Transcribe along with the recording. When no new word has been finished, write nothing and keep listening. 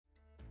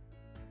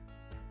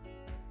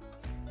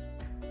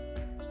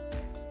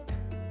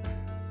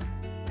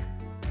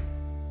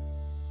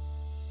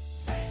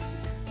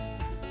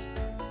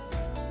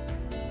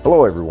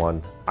Hello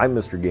everyone, I'm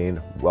Mr.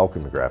 Gain.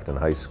 Welcome to Grafton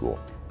High School.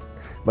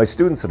 My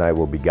students and I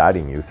will be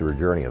guiding you through a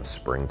journey of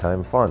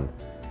springtime fun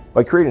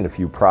by creating a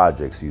few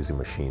projects using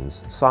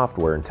machines,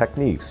 software, and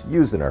techniques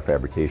used in our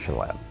fabrication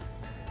lab.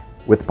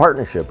 With the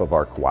partnership of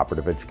our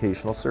Cooperative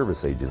Educational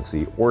Service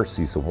Agency, or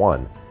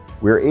CESA-1,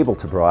 we are able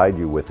to provide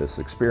you with this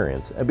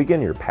experience and begin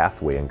your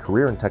pathway in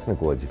career and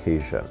technical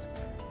education.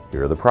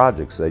 Here are the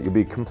projects that you'll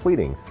be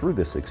completing through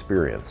this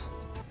experience.